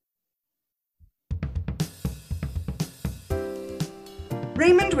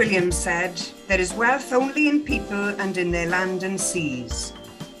Raymond Williams said, "There is wealth only in people and in their land and seas.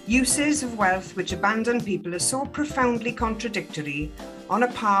 Uses of wealth which abandon people are so profoundly contradictory, on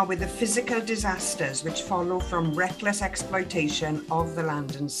a par with the physical disasters which follow from reckless exploitation of the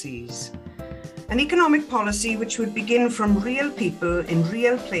land and seas. An economic policy which would begin from real people in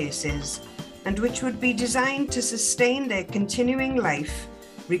real places and which would be designed to sustain their continuing life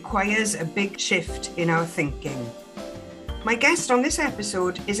requires a big shift in our thinking." My guest on this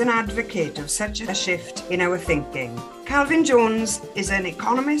episode is an advocate of such a shift in our thinking. Calvin Jones is an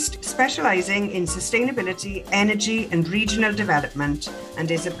economist specialising in sustainability, energy and regional development and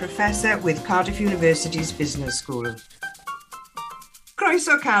is a professor with Cardiff University's Business School.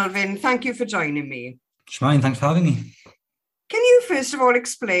 Croeso, Calvin. Thank you for joining me. Shmine, thanks for having me. Can you first of all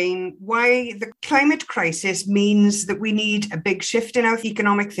explain why the climate crisis means that we need a big shift in our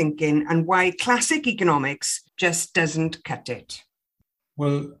economic thinking and why classic economics just doesn't cut it?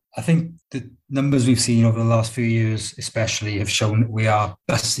 Well, I think the numbers we've seen over the last few years especially have shown that we are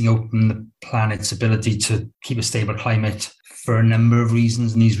busting open the planet's ability to keep a stable climate for a number of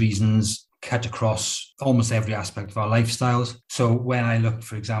reasons, and these reasons cut across almost every aspect of our lifestyles. So when I looked,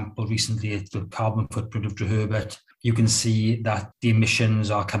 for example, recently at the carbon footprint of Herbert, you can see that the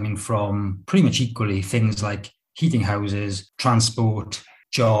emissions are coming from pretty much equally things like heating houses, transport,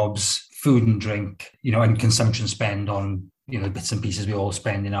 jobs, food and drink, and consumption spend on, bits and pieces we all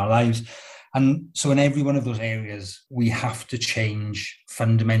spend in our lives. And so in every one of those areas, we have to change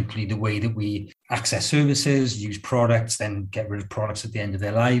fundamentally the way that we access services, use products, then get rid of products at the end of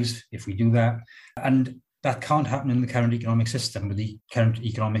their lives if we do that. And that can't happen in the current economic system with the current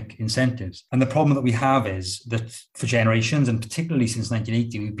economic incentives. And the problem that we have is that for generations, and particularly since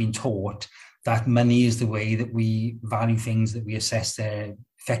 1980, we've been taught that money is the way that we value things, that we assess their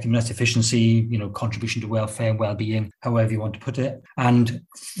effectiveness, efficiency, contribution to welfare and well-being, however you want to put it. And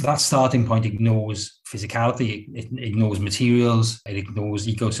that starting point ignores physicality, it ignores materials, it ignores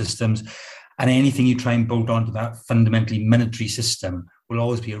ecosystems. And anything you try and bolt onto that fundamentally monetary system will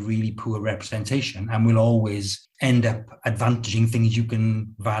always be a really poor representation and will always end up advantaging things you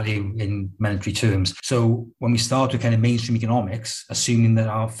can value in monetary terms. So when we start with kind of mainstream economics, assuming that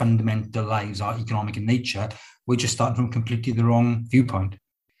our fundamental lives are economic in nature, we're just starting from completely the wrong viewpoint.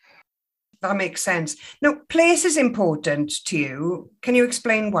 That makes sense. Now, place is important to you. Can you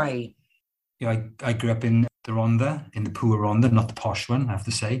explain why? I grew up in the Rhondda, in the poor Rhondda, not the posh one, I have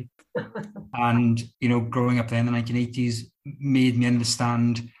to say. And, growing up there in the 1980s made me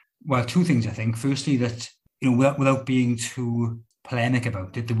understand, well, two things, I think. Firstly, that, without being too polemic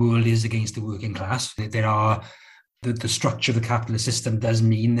about it, the world is against the working class. There are the structure of the capitalist system does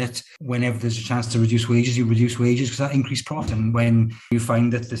mean that whenever there's a chance to reduce wages, you reduce wages because that increases profit. And when you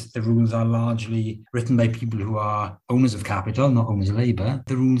find that the rules are largely written by people who are owners of capital, not owners of labour,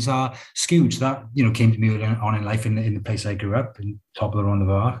 the rules are skewed. So that, came to me early on in life in the place I grew up, in top of the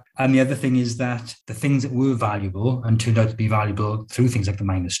Rhondda. And the other thing is that the things that were valuable and turned out to be valuable through things like the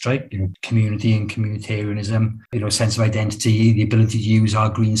miners' strike, community and communitarianism, a sense of identity, the ability to use our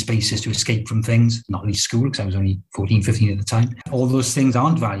green spaces to escape from things, not least school, because I was only 14, 15 at the time. All those things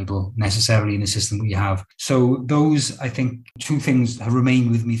aren't valuable necessarily in the system we have. So those, I think, two things have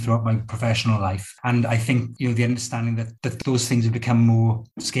remained with me throughout my professional life. And I think, the understanding that those things have become more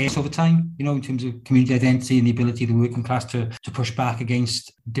scarce over time, in terms of community identity and the ability of the working class to push back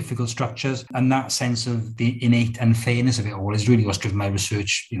against difficult structures. And that sense of the innate unfairness of it all is really what's driven my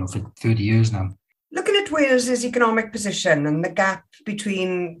research, for 30 years now. Looking at Wales's economic position and the gap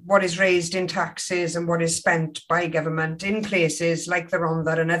between what is raised in taxes and what is spent by government in places like the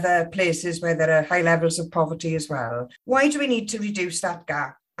Rhondda and other places where there are high levels of poverty as well, why do we need to reduce that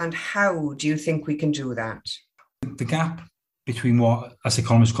gap and how do you think we can do that? The gap between what us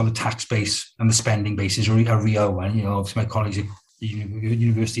economists call the tax base and the spending base is a real one. Obviously my colleagues at the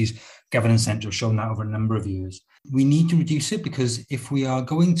university's governance centre have shown that over a number of years. We need to reduce it because if we are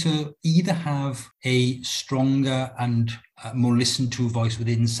going to either have a stronger and more listened to voice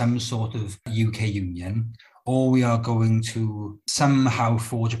within some sort of UK union, or we are going to somehow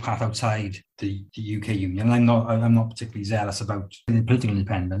forge a path outside the UK union. And I'm not particularly zealous about political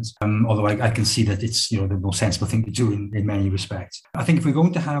independence, although I can see that it's the most sensible thing to do in many respects. I think if we're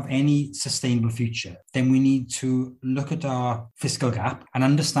going to have any sustainable future, then we need to look at our fiscal gap and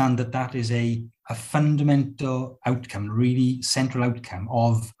understand that is a fundamental outcome, really central outcome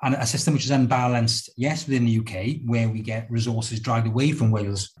of a system which is unbalanced, yes, within the UK, where we get resources dragged away from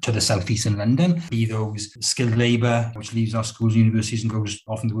Wales to the southeast in London, be those skilled labour, which leaves our schools and universities and goes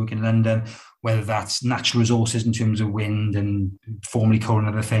often to work in London, whether that's natural resources in terms of wind and formerly coal and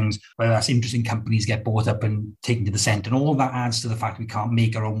other things, whether that's interesting companies get bought up and taken to the centre. And all that adds to the fact we can't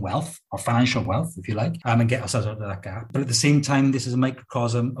make our own wealth, our financial wealth, if you like, and get ourselves out of that gap. But at the same time, this is a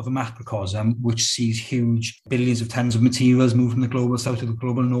microcosm of a macrocosm, which sees huge billions of tons of materials move from the global south to the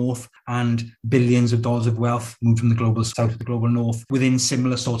global north, and billions of dollars of wealth move from the global south to the global north within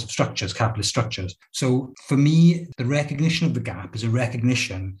similar sorts of structures, capitalist structures. So for me, the recognition of the gap is a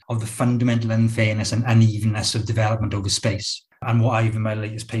recognition of the fundamental unfairness and unevenness of development over space. And what I've in my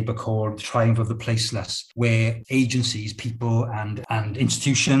latest paper called The Triumph of the Placeless, where agencies, people and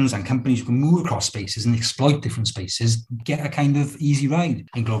institutions and companies who can move across spaces and exploit different spaces get a kind of easy ride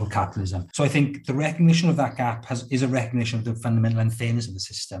in global capitalism. So I think the recognition of that gap is a recognition of the fundamental unfairness of the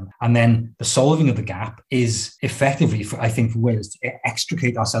system. And then the solving of the gap is effectively, I think, for Wales to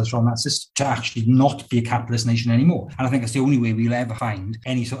extricate ourselves from that system, to actually not be a capitalist nation anymore. And I think that's the only way we'll ever find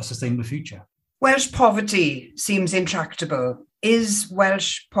any sort of sustainable future. Welsh poverty seems intractable. Is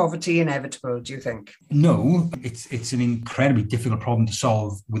Welsh poverty inevitable, do you think? No, it's an incredibly difficult problem to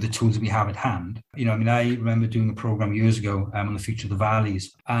solve with the tools that we have at hand. I remember doing a program years ago on the future of the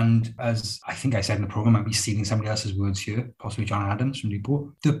valleys. And as I think I said in the program, I'd be stealing somebody else's words here, possibly John Adams from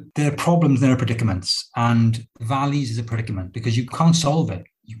Newport. There are problems, there are predicaments. And valleys is a predicament because you can't solve it.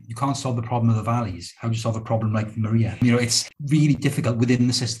 You can't solve the problem of the valleys. How do you solve a problem like Maria? It's really difficult within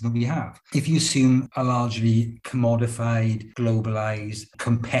the system that we have. If you assume a largely commodified, globalized,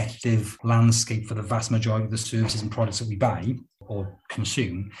 competitive landscape for the vast majority of the services and products that we buy or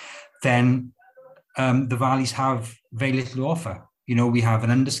consume, then the valleys have very little to offer. We have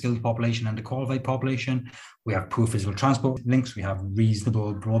an underskilled population, underqualified population. We have poor physical transport links. We have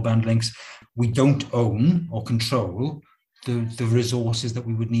reasonable broadband links. We don't own or control the resources that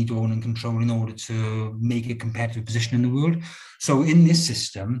we would need to own and control in order to make a competitive position in the world. So in this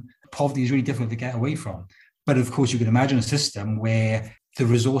system, poverty is really difficult to get away from. But of course, you can imagine a system where the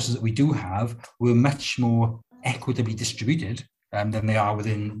resources that we do have were much more equitably distributed than they are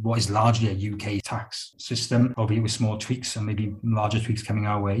within what is largely a UK tax system, albeit with small tweaks and maybe larger tweaks coming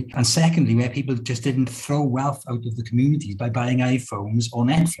our way. And secondly, where people just didn't throw wealth out of the communities by buying iPhones or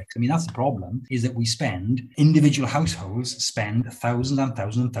Netflix. That's the problem, is that individual households spend thousands and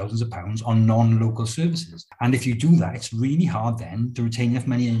thousands and thousands of pounds on non-local services. And if you do that, it's really hard then to retain enough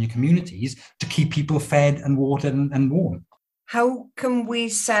money in your communities to keep people fed and watered and warm. How can we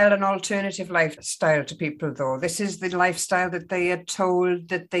sell an alternative lifestyle to people, though? This is the lifestyle that they are told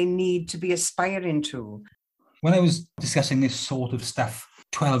that they need to be aspiring to. When I was discussing this sort of stuff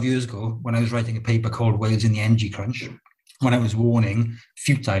 12 years ago, when I was writing a paper called Wales in the Energy Crunch, when I was warning,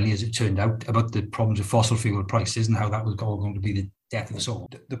 futilely as it turned out, about the problems of fossil fuel prices and how that was all going to be the death of us all,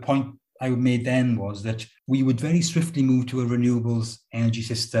 the point I made then was that we would very swiftly move to a renewables energy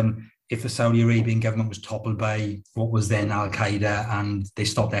system if the Saudi Arabian government was toppled by what was then Al-Qaeda and they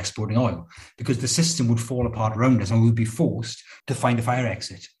stopped exporting oil, because the system would fall apart around us and we would be forced to find a fire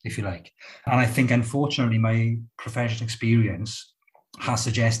exit, if you like. And I think, unfortunately, my professional experience has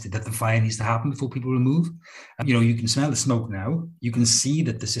suggested that the fire needs to happen before people will move. You can smell the smoke now. You can see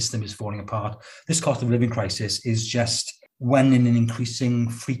that the system is falling apart. This cost of living crisis is just one in an increasing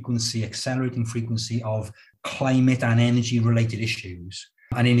frequency, accelerating frequency of climate and energy related issues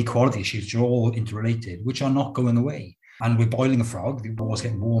and inequality issues, which are all interrelated, which are not going away. And we're boiling a frog, the war's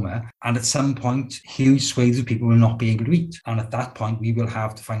getting warmer, and at some point, huge swathes of people will not be able to eat. And at that point, we will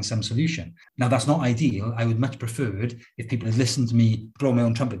have to find some solution. Now, that's not ideal. I would much preferred if people had listened to me blow my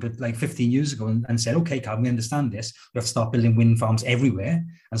own trumpet, but like 15 years ago and said, okay, Calvin, we understand this. We have to start building wind farms everywhere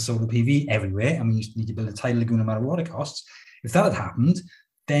and solar PV everywhere. And we need to build a tidal lagoon no matter what it costs. If that had happened,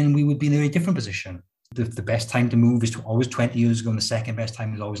 then we would be in a very different position. The best time to move is always 20 years ago, and the second best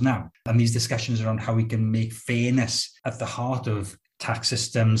time is always now. And these discussions around how we can make fairness at the heart of tax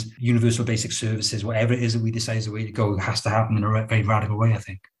systems, universal basic services, whatever it is that we decide is the way to go, has to happen in a very radical way, I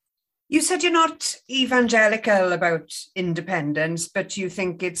think. You said you're not evangelical about independence, but you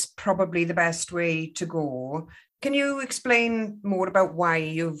think it's probably the best way to go. Can you explain more about why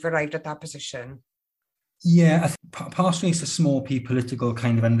you've arrived at that position? Yeah, I think partially it's a small p political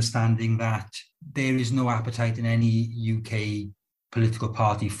kind of understanding that there is no appetite in any UK political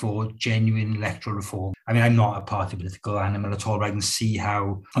party for genuine electoral reform. I'm not a party political animal at all, but I can see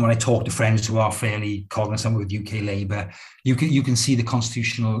how, and when I talk to friends who are fairly cognizant with UK Labour, you can see the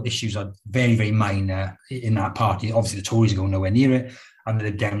constitutional issues are very, very minor in that party. Obviously, the Tories go nowhere near it, and the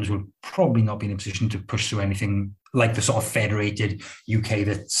Lib Dems will probably not be in a position to push through anything like the sort of federated UK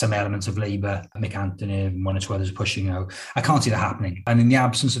that some elements of Labour, Mick Anthony and one or two others are pushing now. I can't see that happening. And in the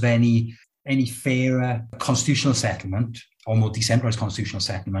absence of any fairer constitutional settlement or more decentralised constitutional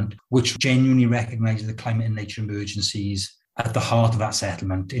settlement, which genuinely recognises the climate and nature emergencies at the heart of that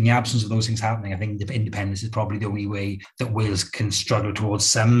settlement. In the absence of those things happening, I think independence is probably the only way that Wales can struggle towards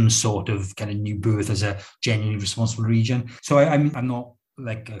some sort of kind of new birth as a genuinely responsible region. So I'm not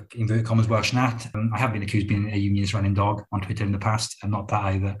like inverted commas Welsh Nat. I have been accused of being a unionist running dog on Twitter in the past. I'm not that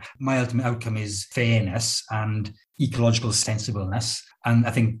either. My ultimate outcome is fairness and ecological sensibleness. And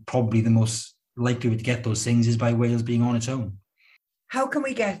I think probably the most likely way to get those things is by Wales being on its own. How can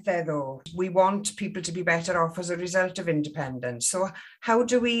we get there, though? We want people to be better off as a result of independence. So how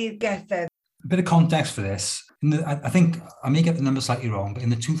do we get there? A bit of context for this. I think I may get the number slightly wrong, but in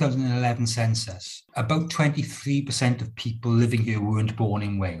the 2011 census, about 23% of people living here weren't born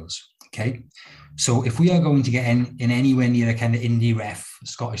in Wales. Okay, so if we are going to get in anywhere near a kind of indie ref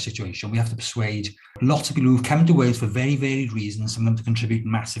Scottish situation, we have to persuade lots of people who've come to Wales for very varied reasons, some of them to contribute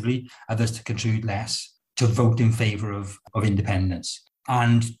massively, others to contribute less, to vote in favour of independence.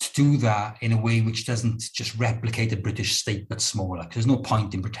 And to do that in a way which doesn't just replicate a British state but smaller. Because there's no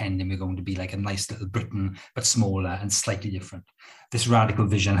point in pretending we're going to be like a nice little Britain but smaller and slightly different. This radical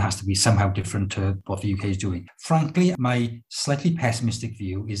vision has to be somehow different to what the UK is doing. Frankly, my slightly pessimistic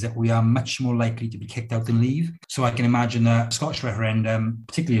view is that we are much more likely to be kicked out than leave. So I can imagine a Scottish referendum,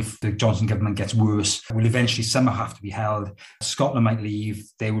 particularly if the Johnson government gets worse, will eventually somehow have to be held. Scotland might leave,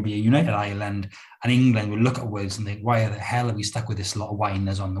 there will be a united Ireland, and England will look at Wales and think, why the hell are we stuck with this lot of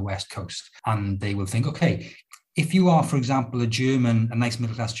whiners on the West Coast? And they will think, okay, if you are, for example, a nice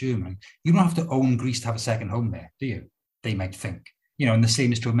middle-class German, you don't have to own Greece to have a second home there, do you? They might think. And the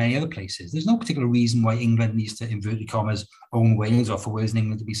same is true of many other places. There's no particular reason why England needs to, inverted commas, own Wales, or for Wales and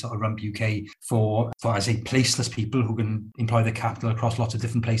England to be sort of rump UK for I say, placeless people who can employ their capital across lots of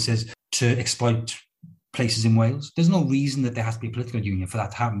different places to exploit places in Wales. There's no reason that there has to be a political union for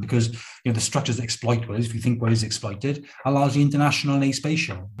that to happen, because the structures that exploit Wales, if you think Wales is exploited, are largely international and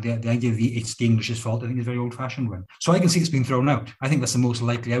aspatial. The idea of it's the English's fault, I think, is a very old-fashioned one. So I can see it's been thrown out. I think that's the most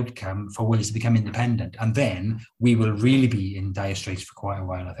likely outcome for Wales to become independent, and then we will really be in dire straits for quite a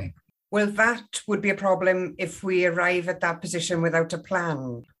while, I think. Well, that would be a problem if we arrive at that position without a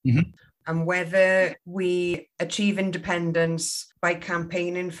plan. Mm-hmm. And whether we achieve independence by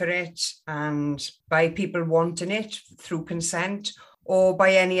campaigning for it and by people wanting it through consent, or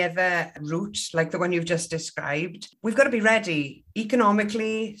by any other route like the one you've just described, we've got to be ready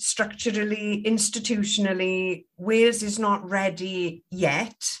economically, structurally, institutionally. Wales is not ready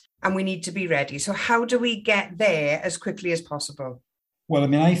yet, and we need to be ready. So how do we get there as quickly as possible? Well, I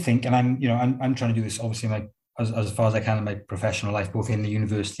mean, I think, and I'm trying to do this obviously as far as I can in my professional life, both in the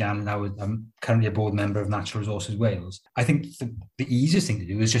university and now I'm currently a board member of Natural Resources Wales. I think the easiest thing to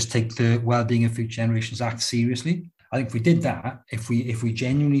do is just take the Wellbeing of Future Generations Act seriously. I think if we did that, if we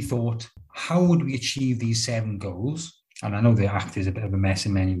genuinely thought, how would we achieve these 7 goals? And I know the act is a bit of a mess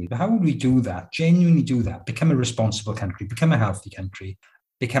in many ways, but how would we do that, genuinely do that, become a responsible country, become a healthy country,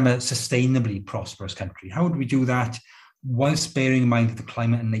 become a sustainably prosperous country? How would we do that whilst bearing in mind that the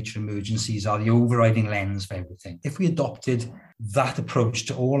climate and nature emergencies are the overriding lens for everything? If we adopted that approach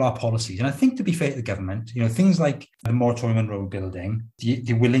to all our policies, and I think, to be fair to the government, things like the moratorium on road building,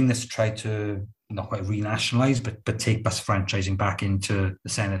 the willingness to try to not quite renationalise, but take bus franchising back into the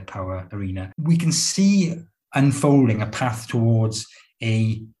Senate power arena, we can see unfolding a path towards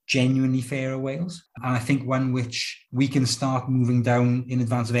a genuinely fairer Wales. And I think one which we can start moving down in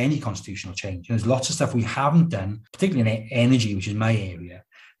advance of any constitutional change. There's lots of stuff we haven't done, particularly in energy, which is my area,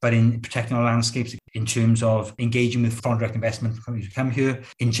 but in protecting our landscapes, in terms of engaging with foreign direct investment companies who come here,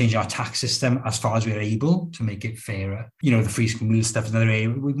 in changing our tax system as far as we're able to make it fairer. The free school meal stuff is another area.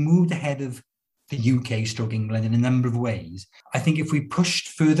 We've moved ahead of the UK stroke England in a number of ways. I think if we pushed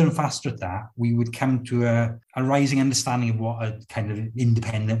further and faster at that, we would come to a rising understanding of what a kind of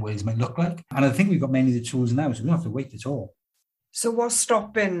independent Wales might look like. And I think we've got many of the tools now, so we don't have to wait at all. So what's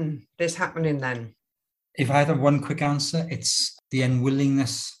stopping this happening then? If I had to have one quick answer, it's the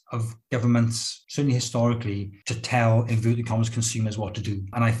unwillingness of governments, certainly historically, to tell, inverted commas, consumers what to do.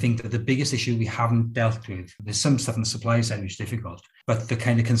 And I think that the biggest issue we haven't dealt with, there's some stuff on the supply side which is difficult, but the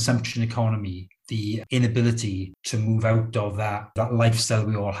kind of consumption economy, the inability to move out of that lifestyle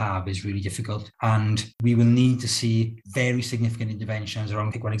we all have is really difficult. And we will need to see very significant interventions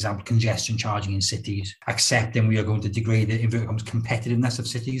around, pick one example, congestion charging in cities, accepting we are going to degrade the, inverted commas, competitiveness of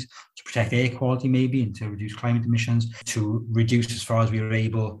cities to protect air quality maybe and to reduce climate emissions, to reduce as far as we are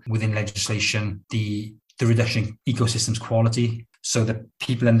able within legislation the reduction in ecosystems quality, so that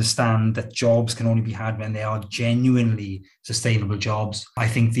people understand that jobs can only be had when they are genuinely sustainable jobs. I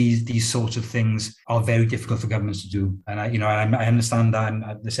think these sorts of things are very difficult for governments to do. And I understand that.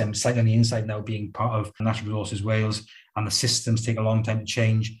 I'm slightly on the inside now, being part of Natural Resources Wales, and the systems take a long time to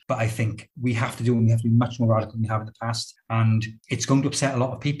change. But I think we have to be much more radical than we have in the past. And it's going to upset a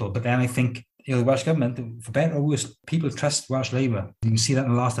lot of people. But then I think, the Welsh Government, for better or worse, people trust Welsh Labour. You can see that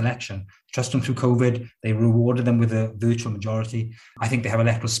in the last election. Trust them through COVID. They rewarded them with a virtual majority. I think they have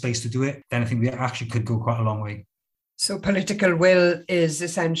electoral space to do it. Then I think we actually could go quite a long way. So political will is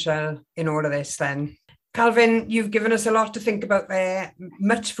essential in all of this then. Calvin, you've given us a lot to think about there.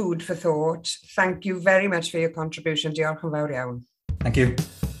 Much food for thought. Thank you very much for your contribution. Diolch yn fawr iawn. Thank you.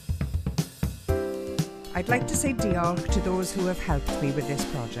 I'd like to say diolch to those who have helped me with this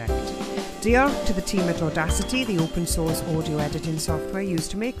project. Diolch to the team at Audacity, the open source audio editing software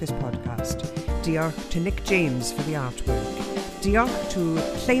used to make this podcast. Diolch to Nick James for the artwork. Diolch to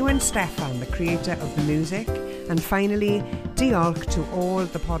Llewyn Steffan, the creator of the music. And finally, diolch to all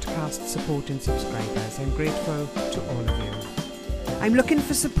the podcast supporting subscribers. I'm grateful to all of you. I'm looking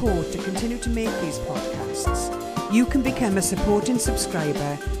for support to continue to make these podcasts. You can become a supporting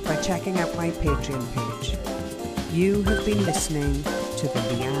subscriber by checking out my Patreon page. You have been listening to the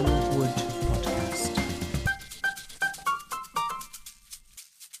Leanne Wood